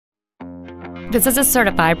This is a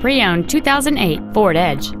certified pre-owned 2008 Ford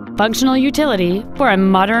Edge. Functional utility for a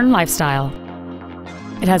modern lifestyle.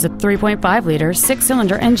 It has a 3.5-liter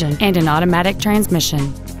six-cylinder engine and an automatic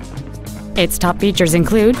transmission. Its top features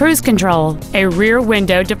include cruise control, a rear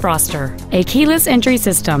window defroster, a keyless entry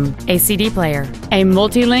system, a CD player, a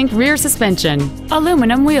multi-link rear suspension,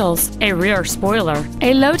 aluminum wheels, a rear spoiler,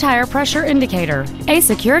 a low tire pressure indicator, a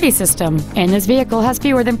security system, and this vehicle has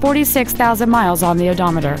fewer than 46,000 miles on the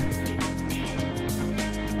odometer.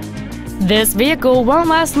 This vehicle won't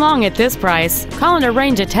last long at this price. Call and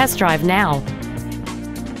arrange a test drive now.